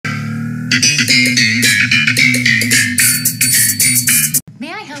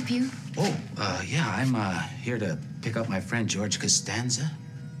May I help you? Oh, yeah, I'm here to pick up my friend George Costanza.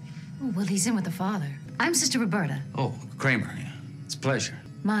 Oh, well, he's in with the father. I'm Sister Roberta. Oh, Kramer, yeah. It's a pleasure.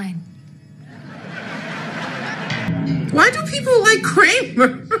 Mine. Why do people like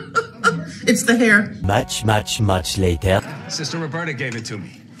Kramer? It's the hair. Much later. Sister Roberta gave it to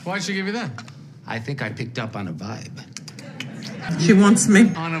me. Why'd she give you that? I think I picked up on a vibe. She wants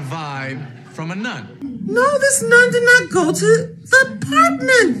me. On a vibe from a nun. No, this nun did not go to the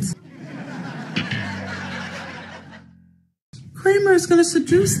apartment. Kramer is going to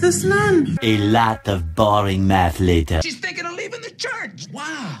seduce this nun. A lot of boring math later. She's thinking of leaving the church.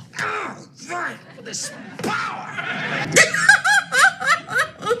 Wow. Oh, right. With this power.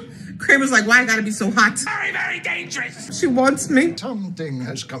 Kramer's like, why I gotta be so hot? Very, very dangerous. She wants me. Something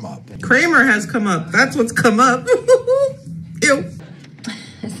has come up. Kramer has come up. That's what's come up. Ew.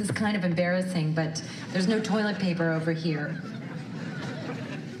 This is kind of embarrassing, but there's no toilet paper over here.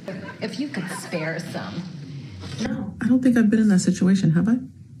 If you could spare some. I don't think I've been in that situation, have I?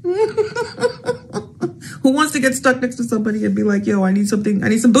 Who wants to get stuck next to somebody and be like, yo, I need some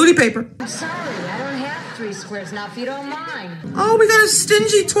booty paper. I'm sorry, I don't have 3 squares now if you don't mind. Oh, we got a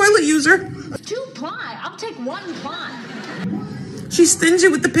stingy toilet user. 2 ply, I'll take 1 ply. She's stingy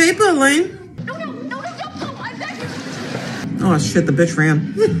with the paper, Elaine. No, don't go, I beg you. Oh, shit, the bitch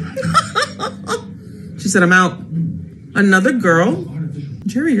ran. She said, I'm out. Another girl?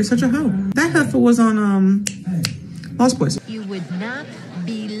 Jerry, you're such a hoe. That heifer was on, Lost Boys. You would not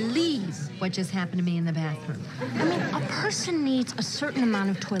believe what just happened to me in the bathroom. I mean, a person needs a certain amount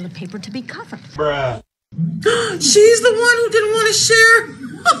of toilet paper to be covered. Bruh. She's the one who didn't want to share.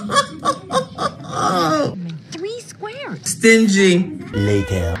 3 squares. Stingy.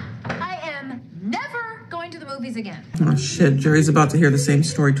 Later. I am never going to the movies again. Oh, shit. Jerry's about to hear the same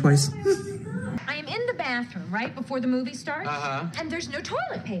story twice. I am in the bathroom right before the movie starts. Uh-huh. And there's no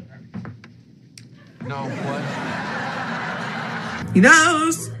toilet paper. No, what? He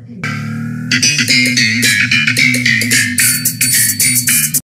knows.